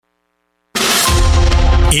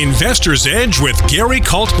Investor's Edge with Gary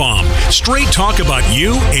Kaltbaum. Straight talk about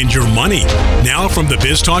you and your money. Now from the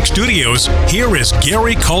BizTalk studios, here is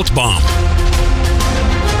Gary Kaltbaum.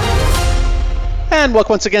 And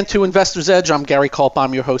welcome once again to Investor's Edge. I'm Gary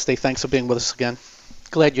Kaltbaum, your host. Hey, thanks for being with us again.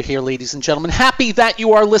 Glad you're here, ladies and gentlemen. Happy that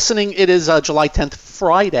you are listening. It is July 10th,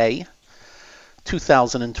 Friday,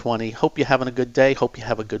 2020. Hope you're having a good day. Hope you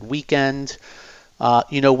have a good weekend.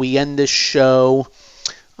 We end this show.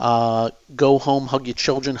 Go home, hug your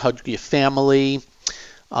children, hug your family,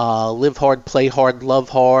 live hard, play hard, love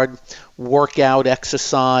hard, work out,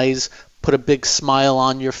 exercise, put a big smile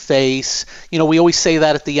on your face. We always say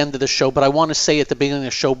that at the end of the show, but I want to say at the beginning of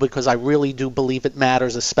the show because I really do believe it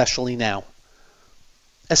matters, especially now.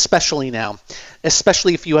 Especially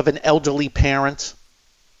if you have an elderly parent,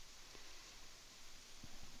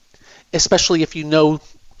 especially if you know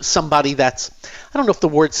somebody that's, I don't know if the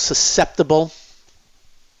word's susceptible,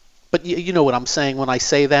 but you know what I'm saying when I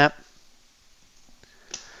say that.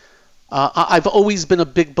 I've always been a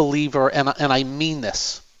big believer, and I mean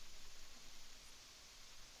this,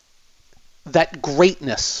 that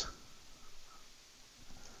greatness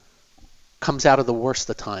comes out of the worst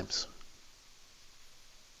of times.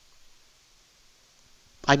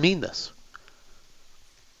 I mean this.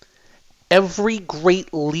 Every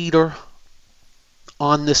great leader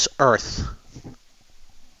on this earth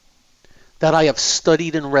that I have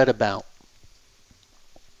studied and read about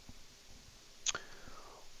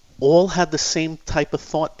all had the same type of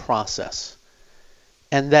thought process,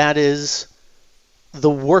 and that is the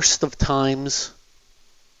worst of times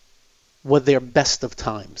were their best of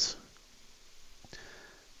times.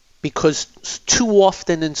 Because too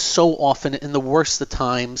often and so often in the worst of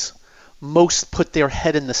times, most put their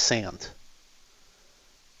head in the sand.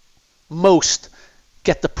 Most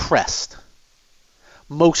get depressed.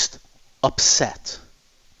 Most upset.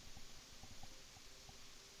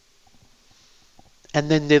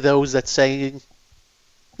 And then there are those that say,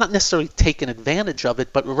 not necessarily taking advantage of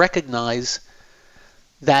it, but recognize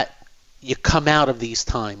that you come out of these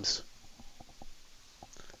times.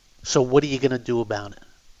 So what are you going to do about it?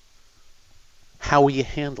 How are you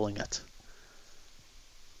handling it?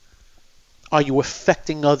 Are you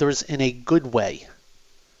affecting others in a good way?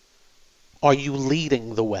 Are you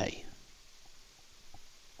leading the way?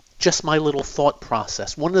 Just my little thought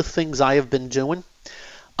process. One of the things I have been doing,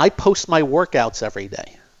 I post my workouts every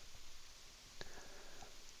day.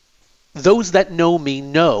 Those that know me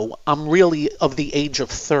know I'm really of the age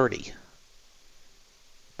of 30.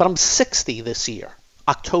 But I'm 60 this year,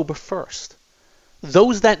 October 1st.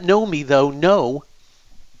 Those that know me, though, know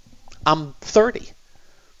I'm 30.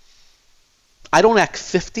 I don't act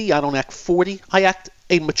 50, I don't act 40, I act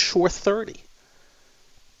a mature 30.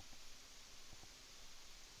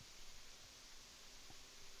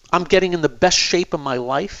 I'm getting in the best shape of my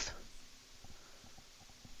life.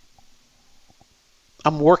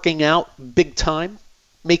 I'm working out big time,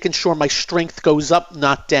 making sure my strength goes up,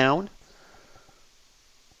 not down.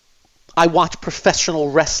 I watch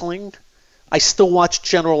professional wrestling. I still watch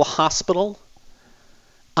General Hospital.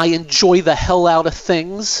 I enjoy the hell out of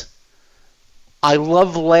things. I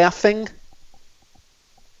love laughing.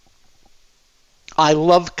 I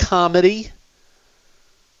love comedy.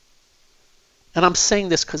 And I'm saying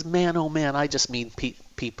this because, man, oh man, I just meet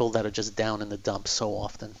people that are just down in the dumps so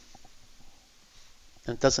often.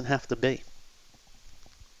 And it doesn't have to be.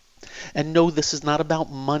 And no, this is not about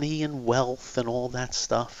money and wealth and all that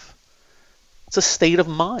stuff. It's a state of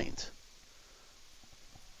mind.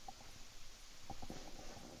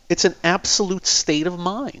 It's an absolute state of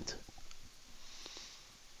mind.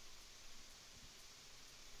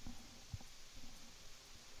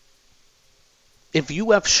 If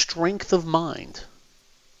you have strength of mind,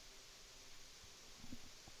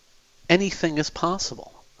 anything is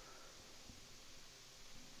possible.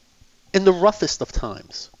 In the roughest of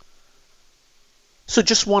times. So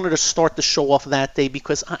just wanted to start the show off that day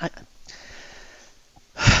because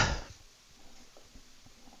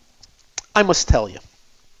I must tell you,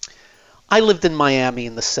 I lived in Miami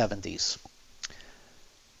in the 70s.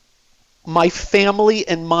 My family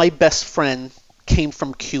and my best friend came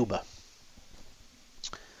from Cuba.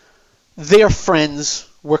 Their friends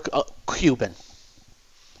were Cuban.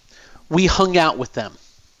 We hung out with them.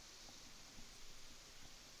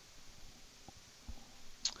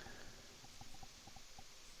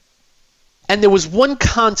 And there was one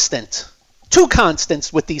constant, two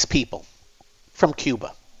constants with these people from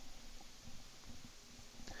Cuba.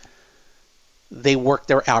 They worked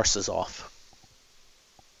their arses off.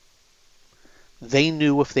 They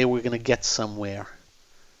knew if they were going to get somewhere,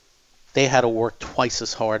 they had to work twice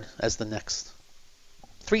as hard as the next,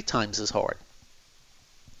 3 times as hard.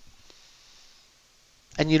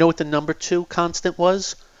 And you know what the number 2 constant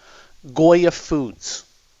was? Goya Foods.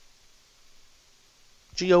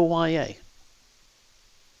 Goya.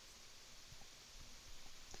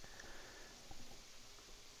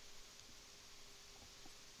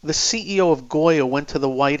 The CEO of Goya went to the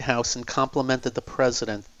White House and complimented the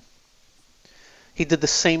president. He did the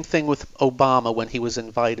same thing with Obama when he was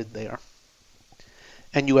invited there.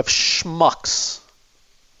 And you have schmucks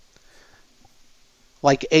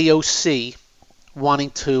like AOC wanting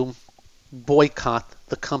to boycott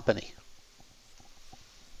the company.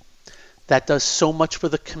 That does so much for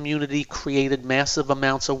the community, created massive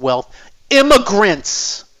amounts of wealth.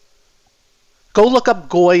 Immigrants! Go look up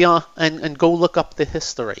Goya and go look up the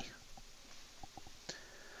history.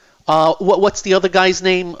 What's the other guy's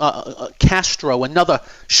name? Castro, another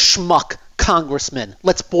schmuck congressman.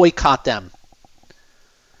 Let's boycott them.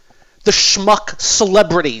 The schmuck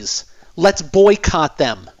celebrities. Let's boycott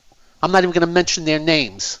them. I'm not even going to mention their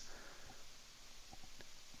names.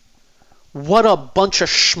 What a bunch of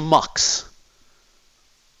schmucks.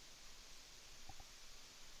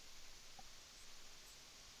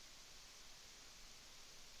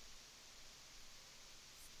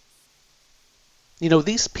 You know,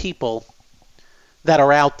 these people that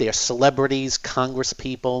are out there, celebrities, Congress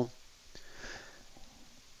people,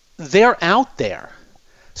 they're out there.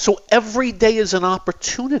 So every day is an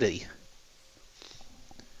opportunity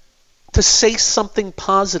to say something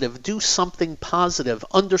positive, do something positive,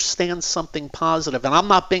 understand something positive. And I'm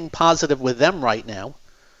not being positive with them right now.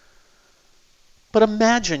 But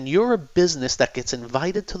imagine you're a business that gets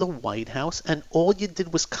invited to the White House and all you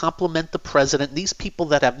did was compliment the president. These people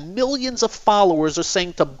that have millions of followers are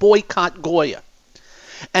saying to boycott Goya.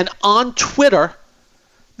 And on Twitter,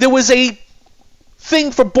 there was a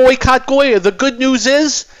thing for boycott Goya. The good news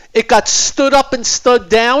is it got stood up and stood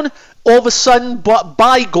down. All of a sudden,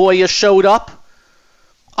 Buy Goya showed up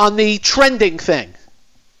on the trending thing.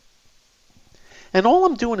 And all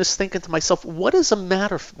I'm doing is thinking to myself, what is the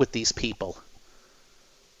matter with these people?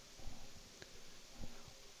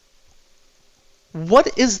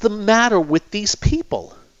 What is the matter with these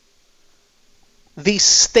people? These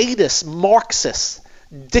statist, Marxist,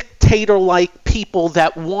 dictator-like people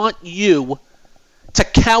that want you to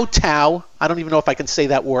kowtow. I don't even know if I can say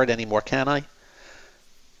that word anymore, can I?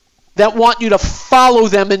 That want you to follow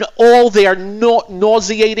them in all their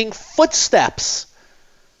nauseating footsteps.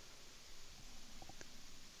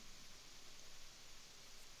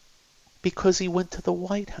 Because he went to the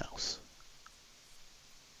White House.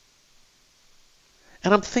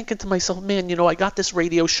 And I'm thinking to myself, man, you know, I got this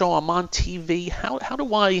radio show, I'm on TV. How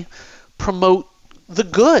do I promote the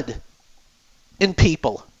good in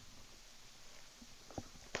people?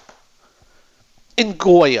 In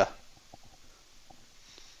Goya.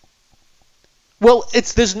 Well,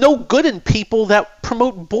 there's no good in people that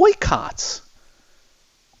promote boycotts.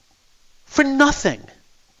 For nothing.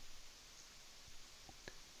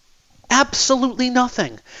 Absolutely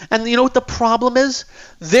nothing. And you know what the problem is?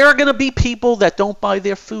 There are going to be people that don't buy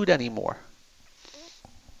their food anymore.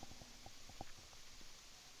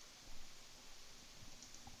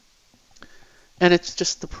 And it's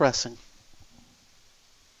just depressing.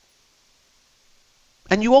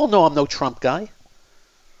 And you all know I'm no Trump guy.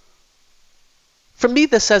 For me,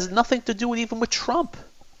 this has nothing to do even with Trump.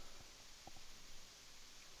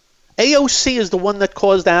 AOC is the one that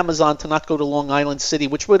caused Amazon to not go to Long Island City,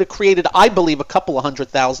 which would have created, I believe, a couple of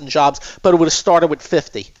 100,000 jobs, but it would have started with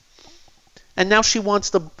 50. And now she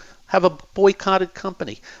wants to have a boycotted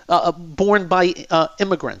company, born by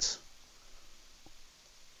immigrants.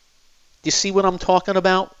 Do you see what I'm talking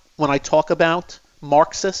about when I talk about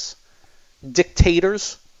Marxists,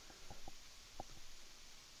 dictators?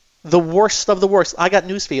 The worst of the worst. I got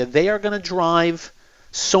news for you. They are going to drive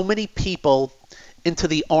so many people into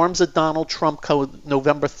the arms of Donald Trump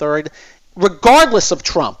November 3rd, regardless of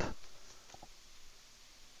Trump.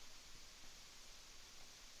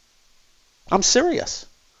 I'm serious.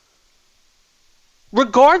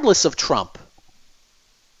 Regardless of Trump.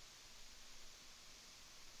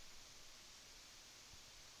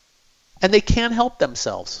 And they can't help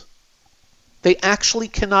themselves. They actually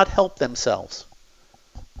cannot help themselves.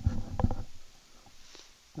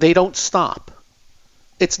 They don't stop.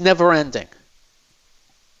 It's never ending.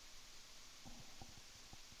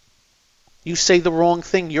 You say the wrong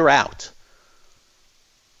thing, you're out.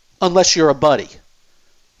 Unless you're a buddy.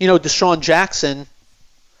 You know, Deshaun Jackson,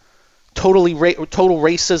 total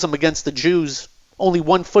racism against the Jews. Only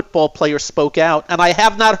one football player spoke out. And I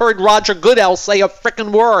have not heard Roger Goodell say a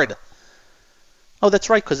frickin' word. Oh, that's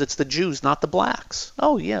right, because it's the Jews, not the blacks.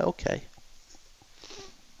 Oh, yeah, okay.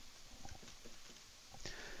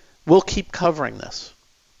 We'll keep covering this.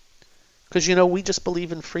 Because, we just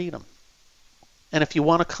believe in freedom. And if you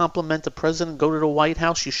want to compliment the president, go to the White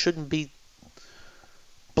House, you shouldn't be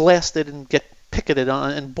blasted and get picketed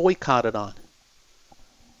on and boycotted on.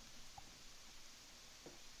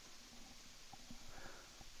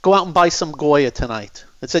 Go out and buy some Goya tonight.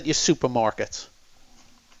 It's at your supermarkets.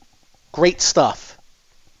 Great stuff.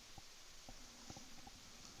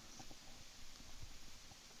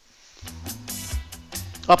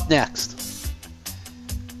 Up next,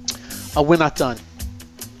 we're not done.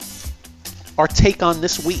 Our take on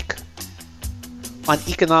this week on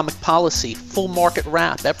economic policy, full market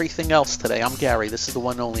wrap, everything else today. I'm Gary. This is the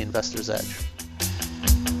one and only Investor's Edge.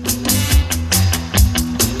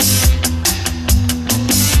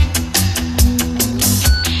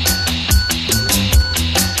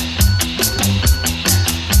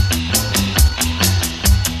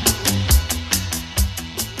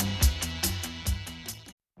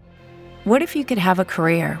 What if you could have a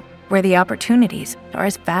career where the opportunities are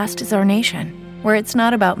as vast as our nation, where it's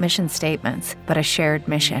not about mission statements, but a shared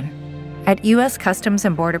mission? At U.S. Customs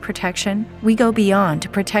and Border Protection, we go beyond to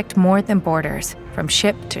protect more than borders. From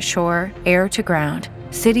ship to shore, air to ground,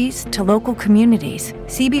 cities to local communities,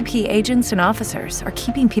 CBP agents and officers are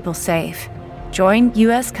keeping people safe. Join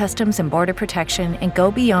U.S. Customs and Border Protection and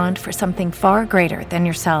go beyond for something far greater than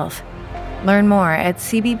yourself. Learn more at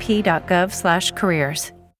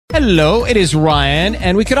cbp.gov/careers. Hello, it is Ryan,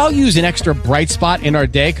 and we could all use an extra bright spot in our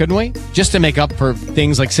day, couldn't we? Just to make up for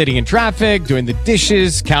things like sitting in traffic, doing the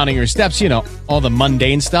dishes, counting your steps, all the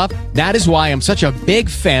mundane stuff. That is why I'm such a big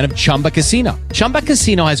fan of Chumba Casino. Chumba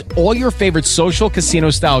Casino has all your favorite social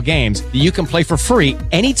casino-style games that you can play for free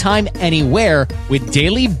anytime, anywhere with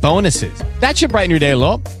daily bonuses. That should brighten your day a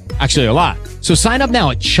little. Actually, a lot. So sign up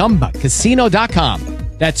now at ChumbaCasino.com.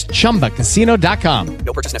 That's ChumbaCasino.com.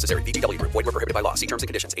 No purchase necessary. VGW Group. Void where prohibited by law. See terms and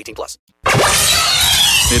conditions. 18+.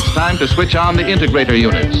 It's time to switch on the integrator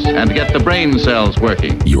units and get the brain cells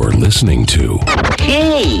working. You're listening to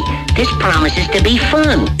Hey, this promises to be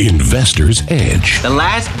fun. Investor's Edge the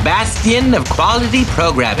last bastion of quality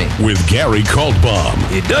programming. with Gary Kaltbaum.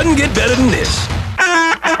 It doesn't get better than this.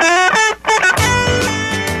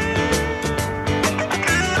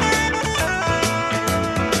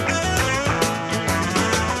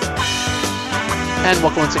 And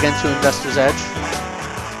welcome once again to Investor's Edge.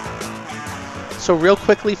 So real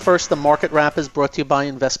quickly, first, the market wrap is brought to you by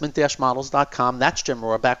investment-models.com. That's Jim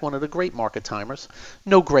Rohrbach, one of the great market timers.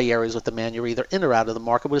 No gray areas with the man. You're either in or out of the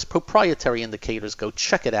market with his proprietary indicators. Go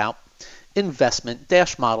check it out.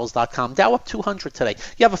 Investment-models.com. Dow up 200 today.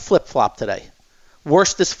 You have a flip-flop today.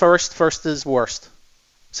 Worst is first, first is worst.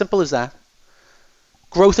 Simple as that.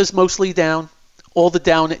 Growth is mostly down.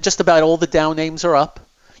 Just about all the Dow names are up.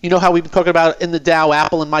 You know how we've been talking about in the Dow,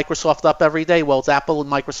 Apple and Microsoft up every day? Well, it's Apple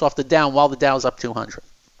and Microsoft are down while the Dow's up 200.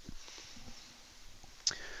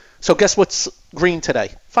 So guess what's green today?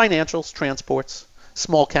 Financials, transports,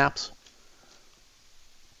 small caps,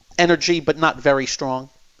 energy, but not very strong,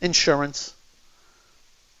 insurance.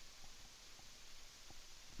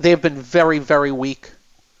 They have been very, very weak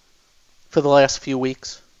for the last few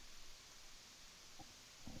weeks.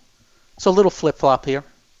 So a little flip-flop here.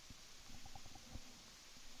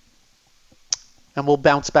 And we'll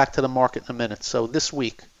bounce back to the market in a minute. So this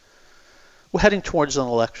week, we're heading towards an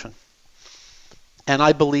election. And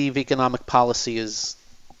I believe economic policy is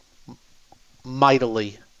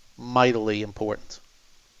mightily, mightily important.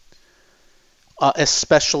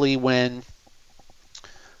 Especially when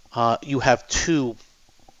you have two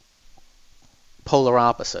polar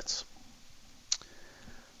opposites.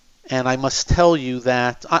 And I must tell you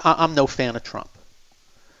that I'm no fan of Trump.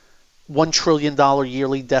 $1 trillion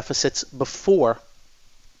yearly deficits before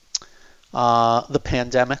the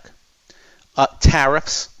pandemic.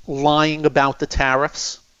 Tariffs, lying about the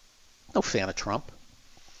tariffs. No fan of Trump.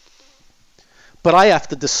 But I have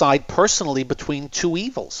to decide personally between two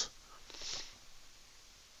evils.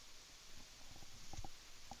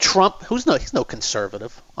 Trump, he's no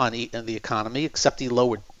conservative in the economy, except he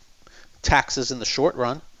lowered taxes in the short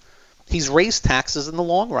run. He's raised taxes in the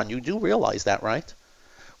long run. You do realize that, right?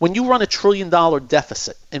 When you run $1 trillion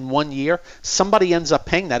deficit in 1 year, somebody ends up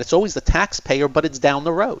paying that. It's always the taxpayer, but it's down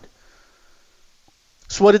the road.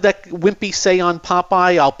 So what did that wimpy say on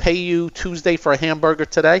Popeye? I'll pay you Tuesday for a hamburger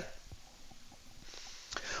today.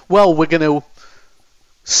 Well, we're going to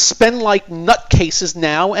spend like nutcases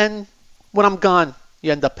now, and when I'm gone,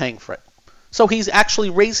 you end up paying for it. So he's actually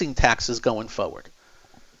raising taxes going forward.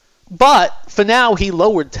 But for now, he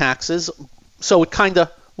lowered taxes, so it kind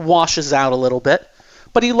of washes out a little bit.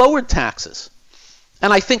 But he lowered taxes.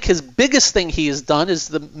 And I think his biggest thing he has done is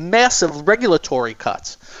the massive regulatory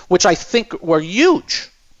cuts, which I think were huge.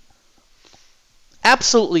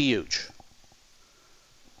 Absolutely huge.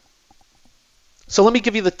 So let me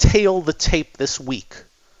give you the tail of the tape this week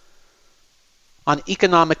on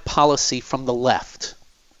economic policy from the left.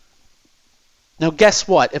 Now guess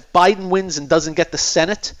what? If Biden wins and doesn't get the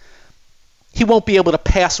Senate, he won't be able to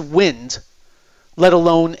pass wind, let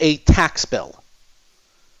alone a tax bill.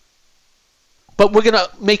 But we're going to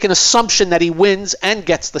make an assumption that he wins and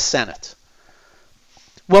gets the Senate.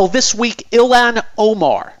 Well, this week, Ilhan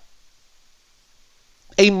Omar,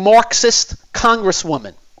 a Marxist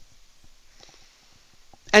congresswoman,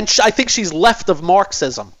 and I think she's left of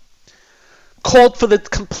Marxism, called for the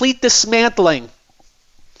complete dismantling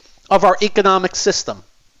of our economic system.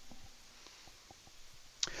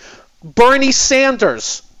 Bernie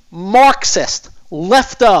Sanders, Marxist,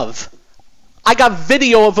 left of. I got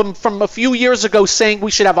video of him from a few years ago saying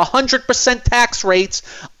we should have 100% tax rates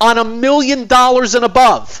on $1 million and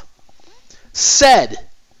above. Said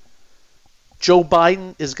Joe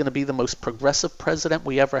Biden is going to be the most progressive president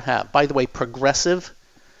we ever have. By the way, progressive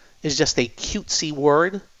is just a cutesy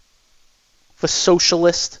word for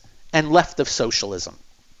socialist and left of socialism.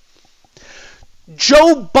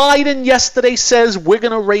 Joe Biden yesterday says we're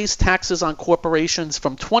going to raise taxes on corporations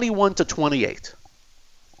from 21 to 28.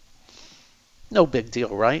 No big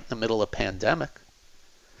deal, right? In the middle of a pandemic.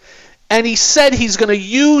 And he said he's going to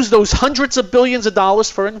use those hundreds of billions of dollars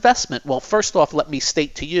for investment. Well, first off, let me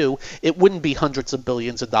state to you, it wouldn't be hundreds of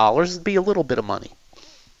billions of dollars. It'd be a little bit of money.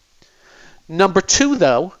 Number two,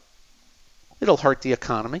 though, it'll hurt the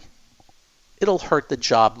economy. It'll hurt the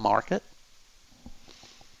job market.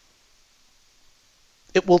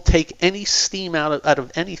 It will take any steam out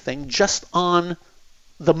of anything just on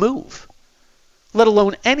the move, let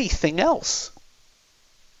alone anything else.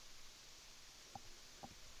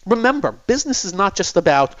 Remember, business is not just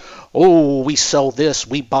about, oh, we sell this,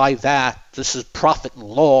 we buy that, this is profit and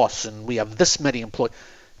loss, and we have this many employees.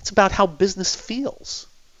 It's about how business feels.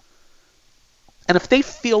 And if they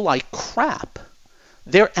feel like crap,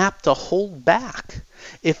 they're apt to hold back.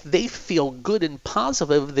 If they feel good and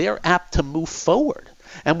positive, they're apt to move forward.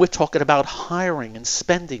 And we're talking about hiring and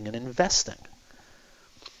spending and investing.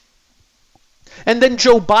 And then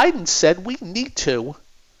Joe Biden said we need to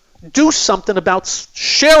do something about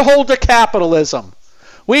shareholder capitalism.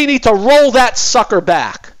 We need to roll that sucker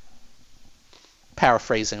back.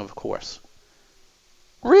 Paraphrasing, of course.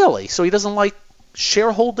 Really? So he doesn't like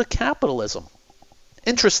shareholder capitalism.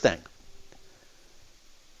 Interesting.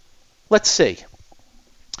 Let's see.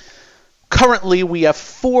 Currently, we have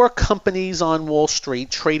 4 companies on Wall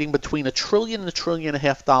Street trading between $1 trillion and $1.5 trillion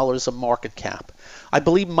of market cap. I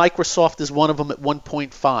believe Microsoft is one of them at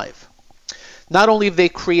 1.5. Not only have they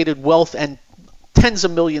created wealth and tens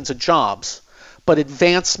of millions of jobs, but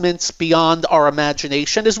advancements beyond our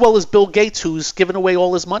imagination, as well as Bill Gates, who's given away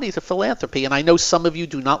all his money to philanthropy. And I know some of you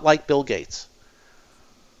do not like Bill Gates.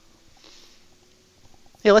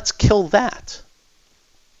 Yeah, let's kill that.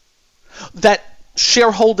 That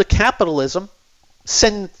shareholder capitalism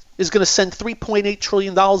is going to send $3.8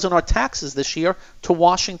 trillion in our taxes this year to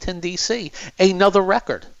Washington, D.C., another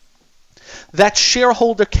record. That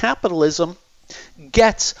shareholder capitalism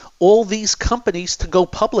gets all these companies to go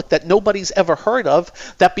public that nobody's ever heard of,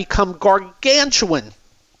 that become gargantuan.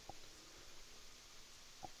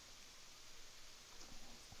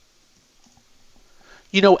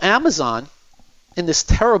 You know, Amazon, in this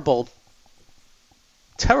terrible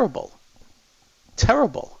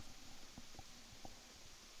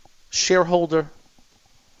shareholder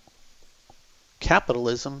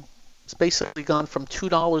capitalism, it's basically gone from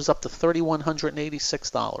 $2 up to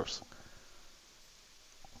 $3,186.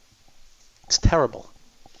 It's terrible.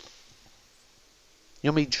 You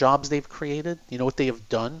know how many jobs they've created? You know what they have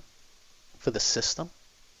done for the system?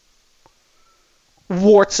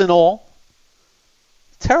 Warts and all.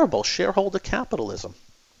 Terrible shareholder capitalism.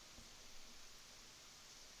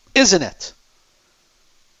 Isn't it?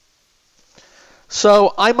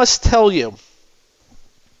 So I must tell you,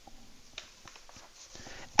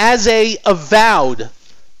 as a avowed,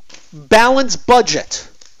 balanced budget,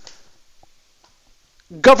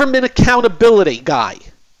 government accountability guy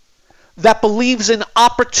that believes in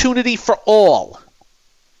opportunity for all,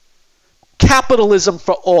 capitalism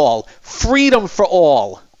for all, freedom for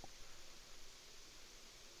all,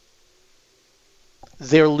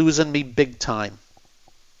 they're losing me big time.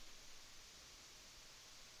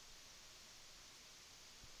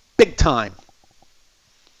 Big time.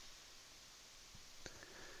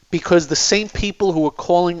 Because the same people who are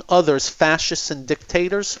calling others fascists and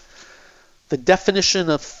dictators, the definition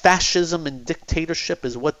of fascism and dictatorship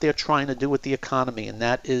is what they're trying to do with the economy, and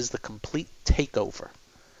that is the complete takeover.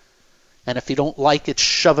 And if you don't like it,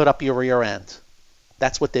 shove it up your rear end.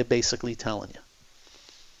 That's what they're basically telling you.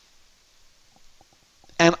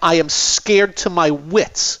 And I am scared to my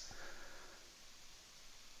wits.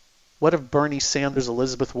 What if Bernie Sanders,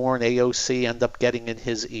 Elizabeth Warren, AOC end up getting in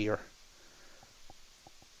his ear?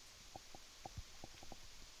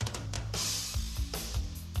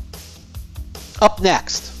 Up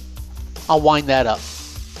next, I'll wind that up.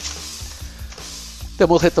 Then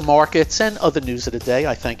we'll hit the markets and other news of the day.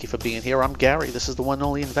 I thank you for being here. I'm Gary. This is the one and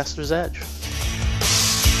only Investor's Edge.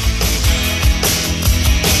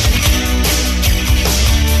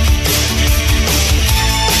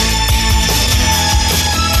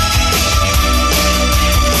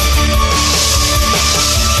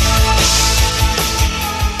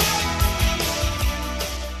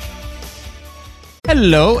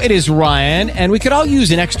 Hello, it is Ryan, and we could all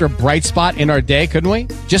use an extra bright spot in our day, couldn't we?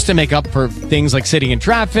 Just to make up for things like sitting in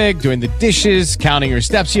traffic, doing the dishes, counting your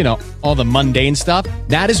steps, all the mundane stuff.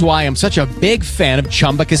 That is why I'm such a big fan of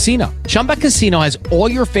Chumba Casino. Chumba Casino has all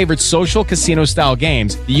your favorite social casino-style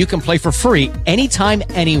games that you can play for free anytime,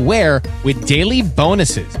 anywhere with daily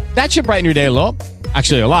bonuses. That should brighten your day a little.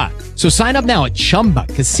 Actually, a lot. So sign up now at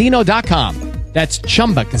ChumbaCasino.com. That's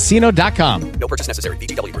ChumbaCasino.com. No purchase necessary.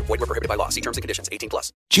 VGW Group. Void where prohibited by law. See terms and conditions.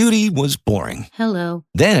 18+. Judy was boring. Hello.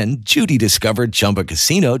 Then Judy discovered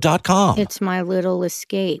ChumbaCasino.com. It's my little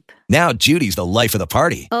escape. Now Judy's the life of the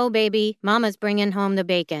party. Oh, baby, mama's bringing home the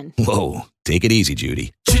bacon. Whoa, take it easy,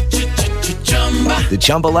 Judy. The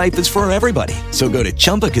Chumba life is for everybody. So go to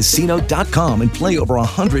ChumbaCasino.com and play over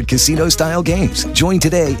 100 casino-style games. Join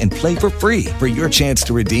today and play for free for your chance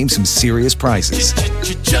to redeem some serious prizes.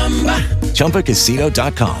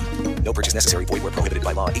 ChumbaCasino.com. No purchase necessary. Void where prohibited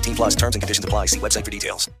by law. 18+. Terms and conditions apply. See website for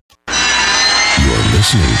details. You're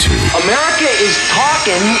listening to America is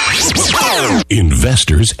talking.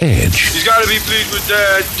 Investor's Edge. He's got to be pleased with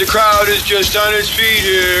that. The crowd is just on its feet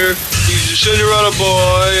here. He's a Cinderella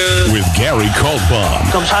boy. With Gary Kaltbaum.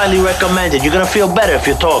 Comes highly recommended. You're going to feel better if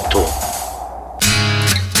you talk to him.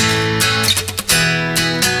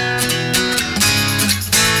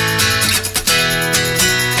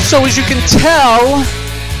 So as you can tell,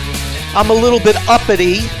 I'm a little bit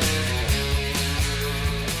uppity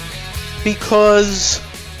because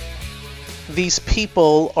these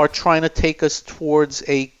people are trying to take us towards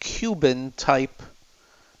a Cuban-type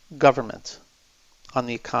government on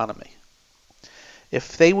the economy.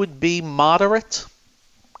 If they would be moderate,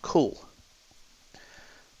 cool.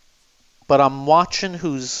 But I'm watching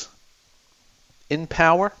who's in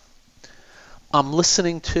power. I'm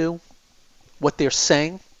listening to what they're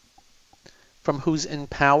saying from who's in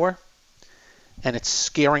power, and it's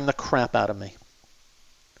scaring the crap out of me.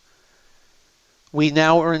 We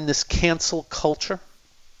now are in this cancel culture,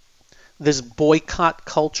 this boycott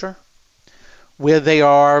culture, where they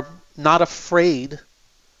are not afraid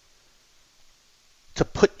to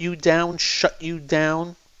put you down, shut you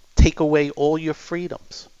down, take away all your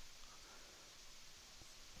freedoms.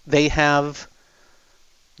 They have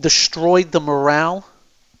destroyed the morale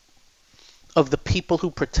of the people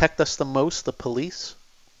who protect us the most, the police.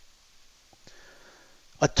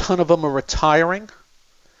 A ton of them are retiring.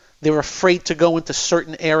 They're afraid to go into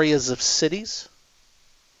certain areas of cities.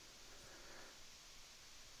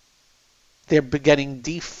 They're getting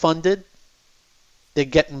defunded. They're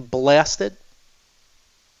getting blasted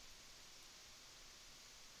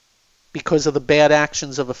because of the bad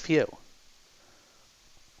actions of a few.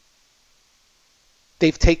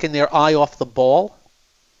 They've taken their eye off the ball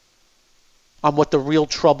on what the real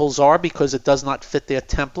troubles are because it does not fit their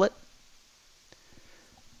template.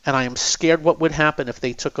 And I am scared what would happen if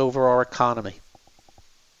they took over our economy.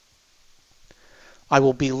 I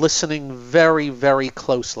will be listening very, very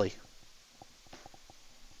closely.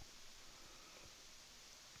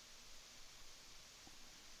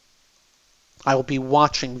 I will be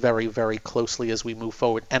watching very, very closely as we move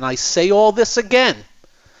forward. And I say all this again.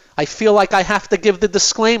 I feel like I have to give the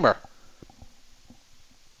disclaimer.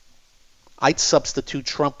 I'd substitute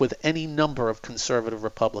Trump with any number of conservative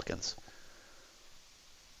Republicans.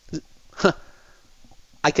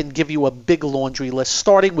 I can give you a big laundry list,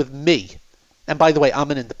 starting with me. And by the way,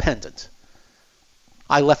 I'm an independent.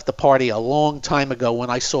 I left the party a long time ago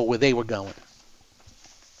when I saw where they were going.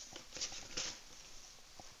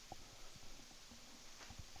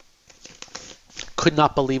 Could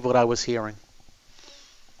not believe what I was hearing.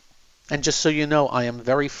 And just so you know, I am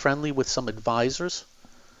very friendly with some advisors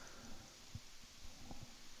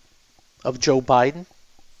of Joe Biden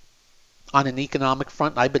on an economic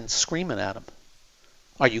front. I've been screaming at him.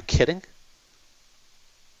 Are you kidding?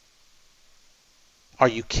 Are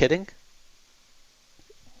you kidding?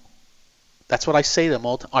 That's what I say to them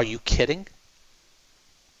all the time. Are you kidding?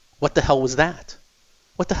 What the hell was that?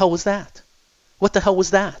 What the hell was that? What the hell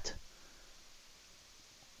was that?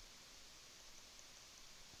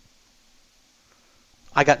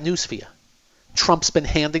 I got news for you. Trump's been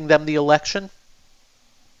handing them the election.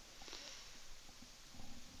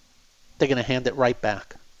 They're going to hand it right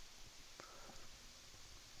back.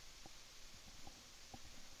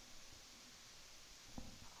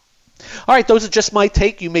 All right, those are just my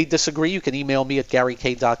take. You may disagree. You can email me at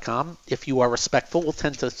GaryK.com. If you are respectful, we'll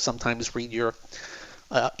tend to sometimes read your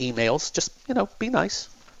emails. Just, be nice.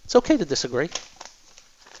 It's okay to disagree.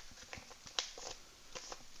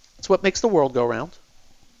 It's what makes the world go round.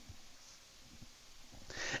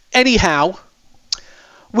 Anyhow,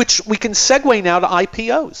 which we can segue now to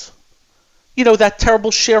IPOs. That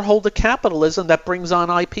terrible shareholder capitalism that brings on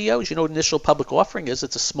IPOs. Initial public offering is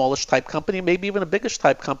it's a smallish type company, maybe even a biggish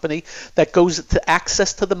type company that goes to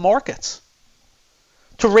access to the markets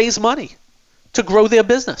to raise money, to grow their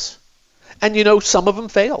business. And some of them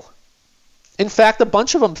fail. In fact, a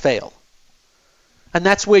bunch of them fail. And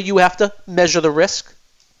that's where you have to measure the risk,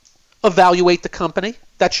 evaluate the company.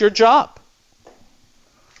 That's your job.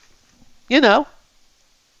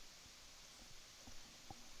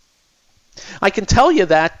 I can tell you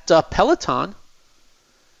that Peloton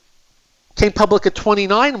came public at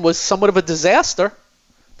 29 and was somewhat of a disaster.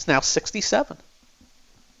 It's now 67.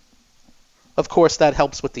 Of course, that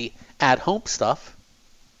helps with the at-home stuff.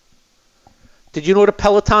 Did you know what a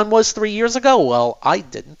Peloton was 3 years ago? Well, I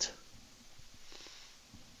didn't.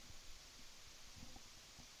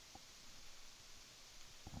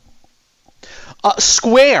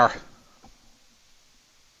 Square.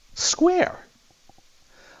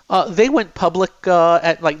 They went public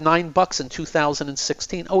at like $9 in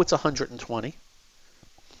 2016. Oh, it's 120.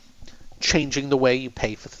 Changing the way you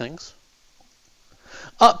pay for things.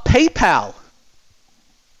 PayPal.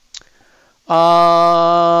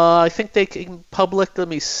 I think they came public. Let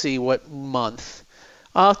me see what month.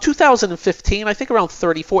 2015. I think around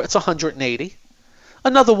 34. It's 180.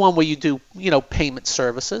 Another one where you do, payment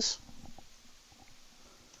services.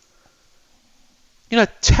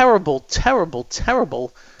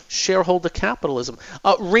 Terrible shareholder capitalism.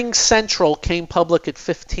 Ring Central came public at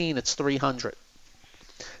 15. It's 300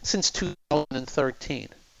 since 2013,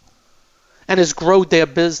 and has grown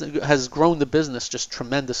the business just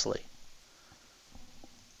tremendously.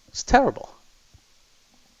 It's terrible.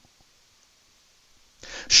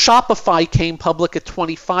 Shopify came public at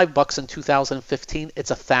 $25 in 2015. It's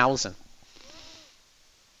 1,000.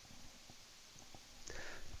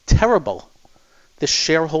 Terrible. This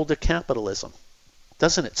shareholder capitalism.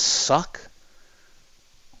 Doesn't it suck?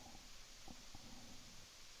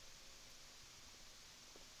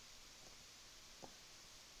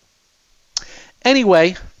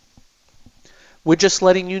 Anyway, we're just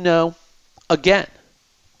letting you know, again,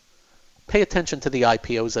 pay attention to the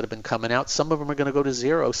IPOs that have been coming out. Some of them are going to go to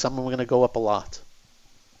zero. Some of them are going to go up a lot.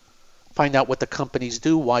 Find out what the companies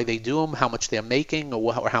do, why they do them, how much they're making,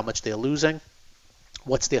 or how much they're losing.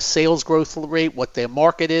 What's their sales growth rate, what their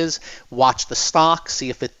market is. Watch the stock, see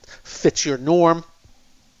if it fits your norm,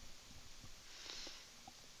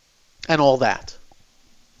 and all that.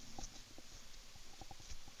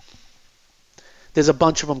 There's a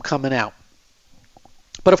bunch of them coming out.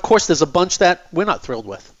 But of course, there's a bunch that we're not thrilled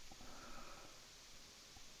with.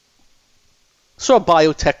 Saw a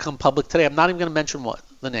biotech come public today. I'm not even going to mention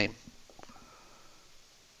the name.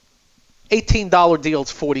 $18 deal,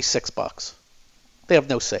 it's $46. They have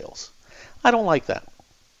no sales. I don't like that.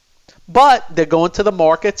 But they're going to the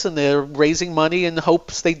markets and they're raising money in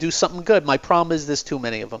hopes they do something good. My problem is there's too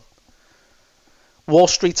many of them. Wall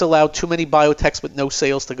Street's allowed too many biotechs with no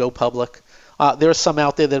sales to go public. There are some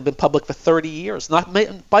out there that have been public for 30 years.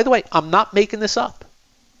 By the way, I'm not making this up.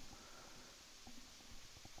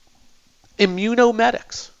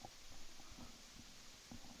 Immunomedics.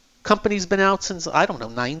 Company's been out since,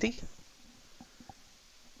 90?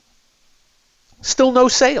 Still no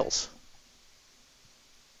sales.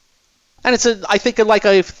 And it's I think like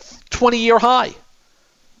a 20-year high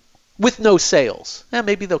with no sales.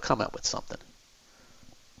 Maybe they'll come out with something.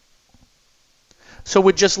 So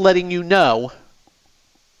we're just letting you know,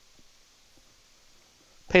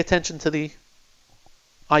 pay attention to the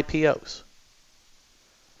IPOs.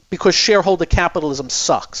 Because shareholder capitalism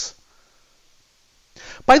sucks.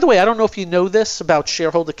 By the way, I don't know if you know this about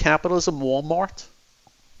shareholder capitalism, Walmart.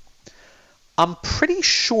 I'm pretty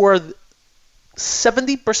sure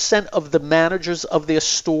 70% of the managers of their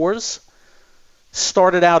stores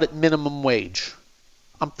started out at minimum wage.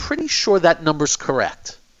 I'm pretty sure that number's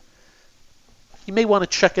correct. You may want to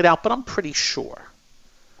check it out, but I'm pretty sure.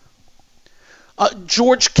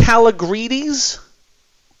 George Kalogridis,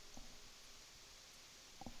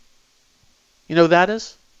 You know who that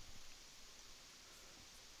is?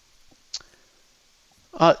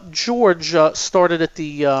 George started at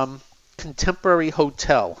the Contemporary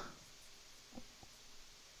Hotel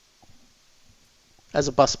as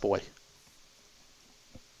a busboy.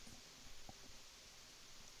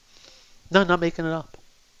 No, not making it up.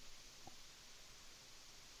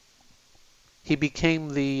 He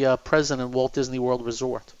became the president of Walt Disney World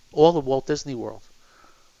Resort. All of Walt Disney World.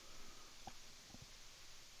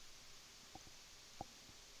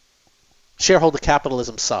 Shareholder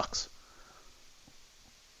capitalism sucks.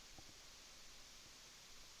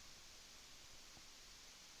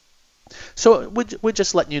 So we're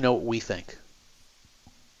just letting you know what we think.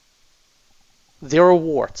 There are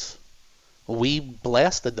warts. We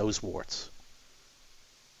blasted those warts.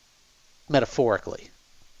 Metaphorically.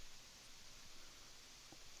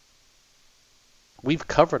 We've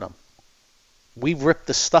covered them. We've ripped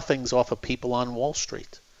the stuffings off of people on Wall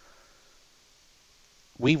Street.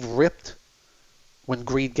 We've ripped when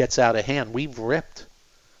greed gets out of hand. We've ripped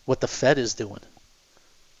what the Fed is doing.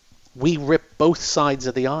 We rip both sides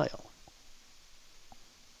of the aisle.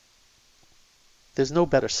 There's no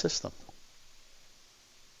better system.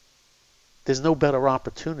 There's no better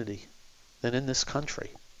opportunity than in this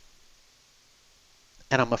country.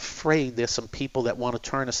 And I'm afraid there's some people that want to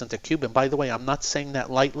turn us into Cuba. And by the way, I'm not saying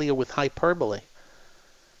that lightly or with hyperbole.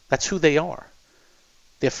 That's who they are.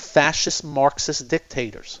 They're fascist Marxist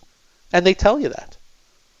dictators. And they tell you that.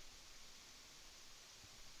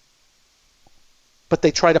 But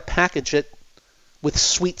they try to package it with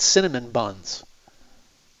sweet cinnamon buns.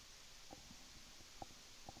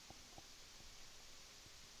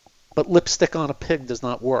 But lipstick on a pig does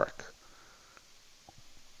not work.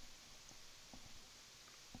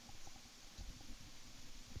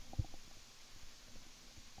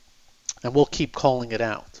 And we'll keep calling it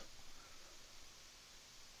out.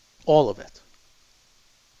 All of it.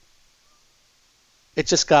 It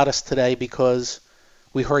just got us today because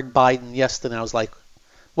we heard Biden yesterday. I was like,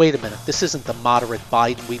 wait a minute, this isn't the moderate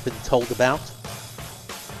Biden we've been told about.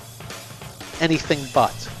 Anything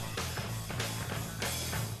but.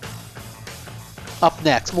 Up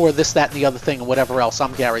next, more of this, that, and the other thing, and whatever else.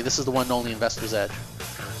 I'm Gary. This is the one and only Investor's Edge.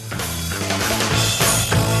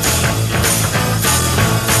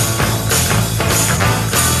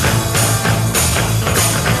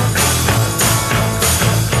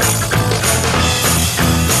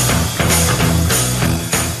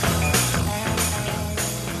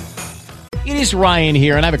 It is Ryan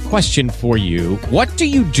here, and I have a question for you. What do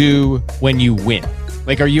you do when you win?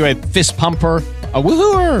 Like, are you a fist pumper, a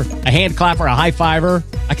woohooer, a hand clapper, a high fiver?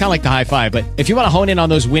 I kind of like the high five, but if you want to hone in on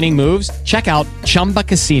those winning moves, check out Chumba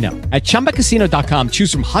Casino. At ChumbaCasino.com,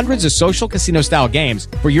 choose from hundreds of social casino-style games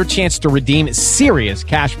for your chance to redeem serious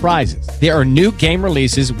cash prizes. There are new game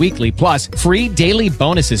releases weekly, plus free daily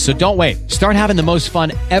bonuses, so don't wait. Start having the most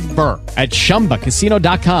fun ever at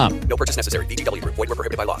ChumbaCasino.com. No purchase necessary. VGW. Void where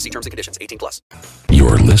prohibited by law. See terms and conditions. 18+.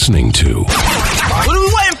 You're listening to... What are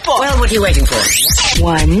we waiting for? Well, what are you waiting for?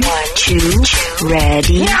 1, 2,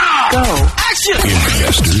 ready, go. Action!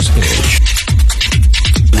 Investor's Edge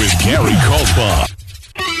with Gary Kaltbaum.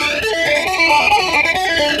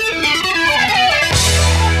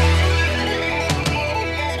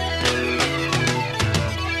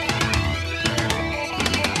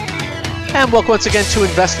 And welcome once again to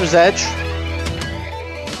Investor's Edge.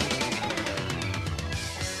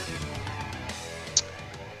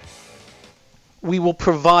 We will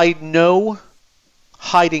provide no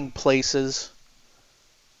hiding places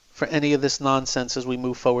for any of this nonsense as we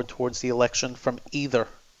move forward towards the election from either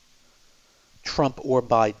Trump or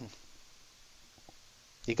Biden.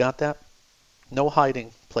 You got that? No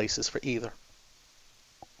hiding places for either.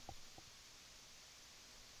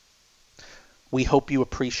 We hope you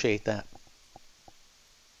appreciate that.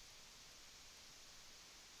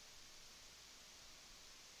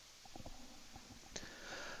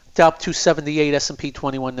 Dow 278, S&P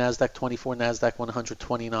 21, NASDAQ 24, NASDAQ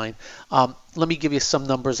 129. Let me give you some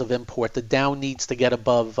numbers of import. The Dow needs to get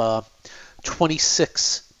above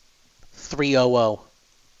 26,300.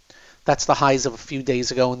 That's the highs of a few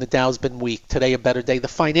days ago, and the Dow's been weak. Today, a better day. The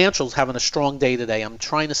financials having a strong day today. I'm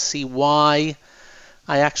trying to see why.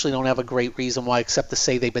 I actually don't have a great reason why, except to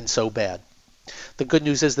say they've been so bad. The good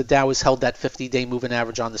news is the Dow has held that 50-day moving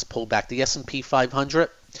average on this pullback. The S&P 500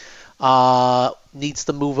 needs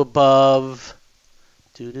to move above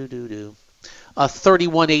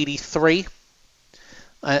 3183,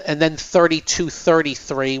 and then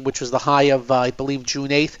 3233, which was the high of, I believe, June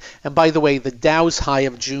 8th. And by the way, the Dow's high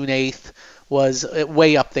of June 8th was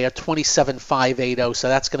way up there, 27,580. So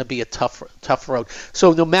that's going to be a tough road.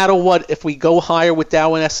 So no matter what, if we go higher with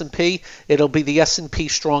Dow and S&P, it'll be the S&P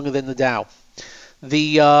stronger than the Dow.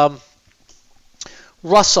 The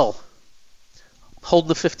Russell holding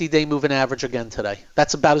the 50-day moving average again today.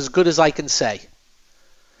 That's about as good as I can say.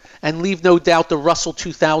 And leave no doubt the Russell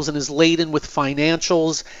 2000 is laden with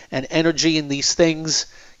financials and energy and these things,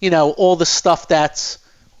 all the stuff that's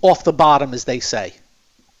off the bottom, as they say.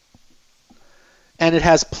 And it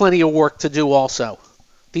has plenty of work to do also.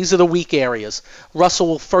 These are the weak areas. Russell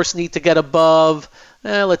will first need to get above,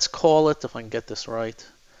 let's call it, if I can get this right,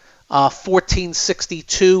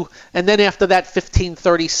 1462. And then after that,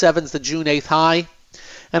 1537 is the June 8th high.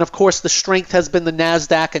 And of course, the strength has been the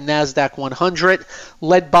NASDAQ and NASDAQ 100,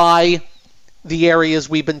 led by the areas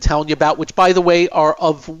we've been telling you about, which, by the way, are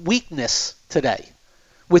of weakness today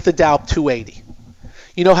with the Dow 280.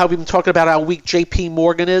 You know how we've been talking about how weak J.P.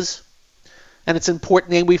 Morgan is? And it's an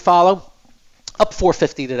important name we follow. Up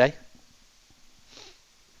 450 today.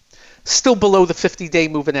 Still below the 50-day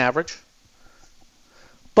moving average.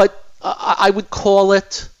 But I would call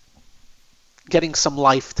it getting some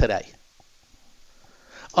life today.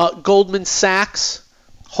 Goldman Sachs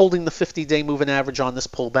holding the 50-day moving average on this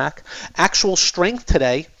pullback. Actual strength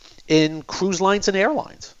today in cruise lines and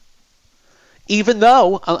airlines. Even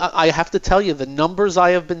though, I have to tell you, the numbers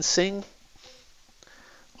I have been seeing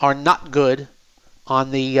are not good on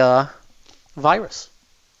the virus.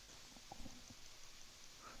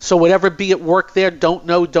 So whatever be at work there, don't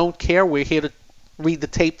know, don't care. We're here to read the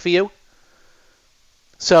tape for you.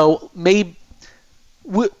 So maybe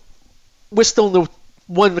we're still in the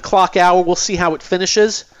 1 o'clock hour. We'll see how it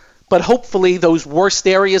finishes. But hopefully those worst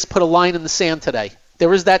areas put a line in the sand today.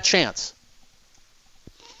 There is that chance.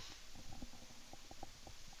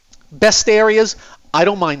 Best areas, I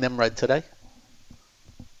don't mind them red today.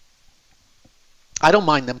 I don't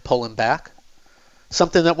mind them pulling back.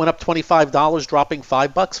 Something that went up $25, dropping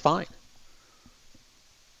 $5, fine.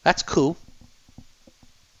 That's cool.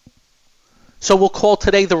 So we'll call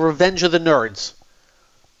today the revenge of the nerds.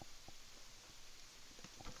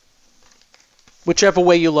 Whichever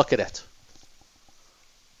way you look at it.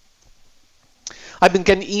 I've been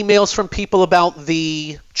getting emails from people about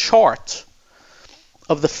the chart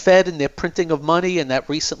of the Fed and their printing of money, and that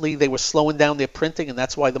recently they were slowing down their printing, and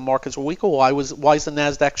that's why the markets were weaker. Why is the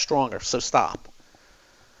NASDAQ stronger? So stop.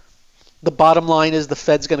 The bottom line is the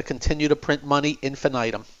Fed's going to continue to print money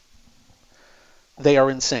infinitum. They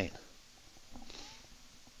are insane.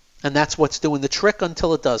 And that's what's doing the trick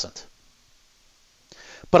until it doesn't.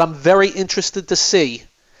 But I'm very interested to see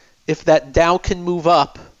if that Dow can move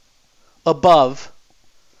up above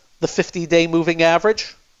the 50-day moving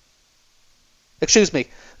average. Excuse me,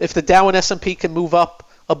 if the Dow and S&P can move up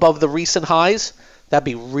above the recent highs, that'd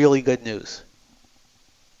be really good news.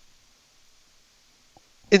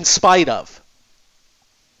 In spite of.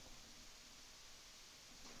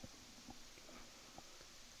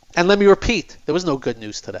 And let me repeat, there was no good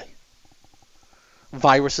news today.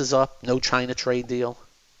 Virus is up, no China trade deal.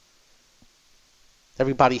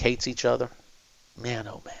 Everybody hates each other. Man,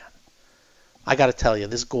 oh man. I got to tell you,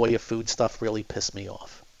 this Goya food stuff really pissed me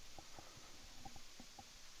off.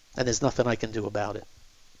 And there's nothing I can do about it.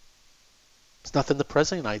 There's nothing the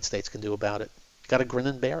President of the United States can do about it. Got to grin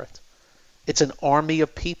and bear it. It's an army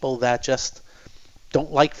of people that just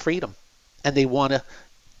don't like freedom. And they want to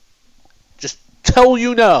just tell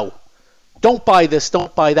you no. Don't buy this,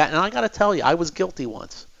 don't buy that. And I got to tell you, I was guilty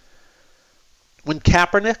once. When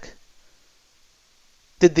Kaepernick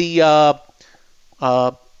did the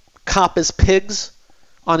cop as pigs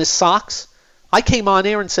on his socks, I came on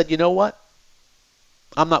air and said, you know what?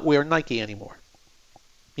 I'm not wearing Nike anymore.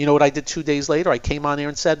 You know what I did 2 days later? I came on air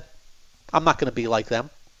and said, I'm not going to be like them.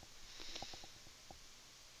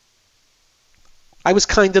 I was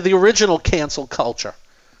kind of the original cancel culture.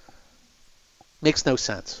 Makes no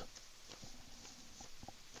sense.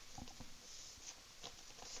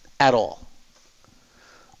 At all.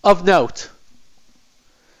 Of note,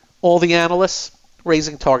 all the analysts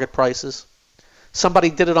raising target prices. Somebody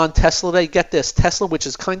did it on Tesla today. Get this, Tesla, which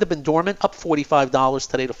has kind of been dormant, up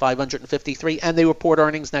 $45 today to $553, and they report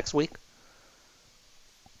earnings next week.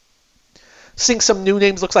 Seeing some new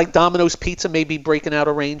names, looks like Domino's Pizza may be breaking out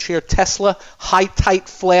of range here. Tesla, high tight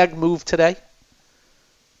flag move today.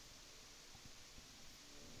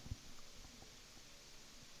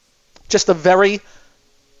 Just a very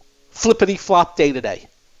flippity-flop day today.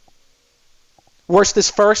 Worst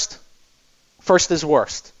is first. First is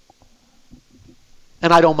worst.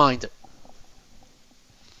 And I don't mind it.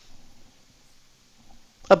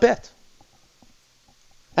 A bit.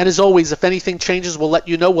 And as always, if anything changes, we'll let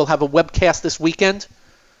you know. We'll have a webcast this weekend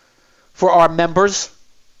for our members.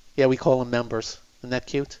 Yeah, we call them members. Isn't that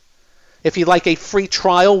cute? If you'd like a free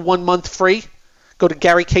trial, 1 month free, go to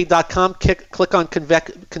GaryK.com, click on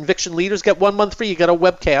Conviction Leaders, get 1 month free. You get a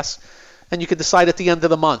webcast, and you can decide at the end of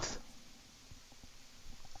the month.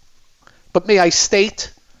 But may I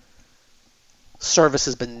state, service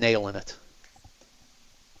has been nailing it.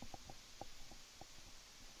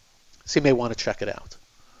 So you may want to check it out.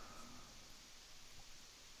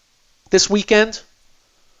 This weekend,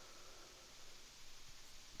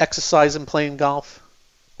 exercising, playing golf,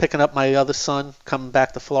 picking up my other son, coming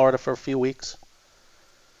back to Florida for a few weeks,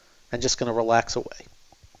 and just going to relax away.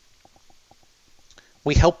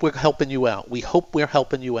 We hope we're helping you out. We hope we're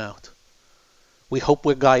helping you out. We hope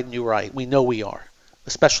we're guiding you right. We know we are,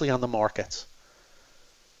 especially on the markets.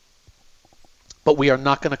 But we are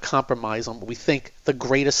not going to compromise on what we think the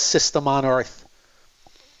greatest system on earth,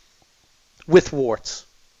 with warts.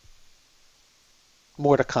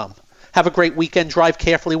 More to come. Have a great weekend. Drive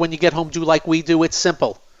carefully. When you get home, do like we do. It's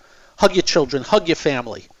simple. Hug your children. Hug your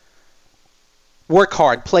family. Work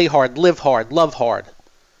hard. Play hard. Live hard. Love hard.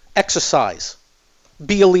 Exercise.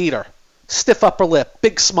 Be a leader. Stiff upper lip.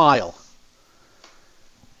 Big smile.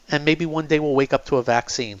 And maybe one day we'll wake up to a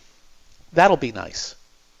vaccine. That'll be nice.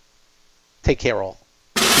 Take care, all.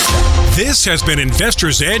 This has been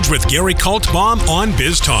Investor's Edge with Gary Kaltbaum on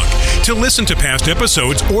BizTalk. To listen to past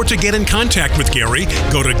episodes or to get in contact with Gary,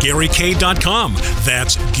 go to GaryK.com.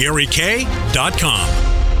 That's GaryK.com.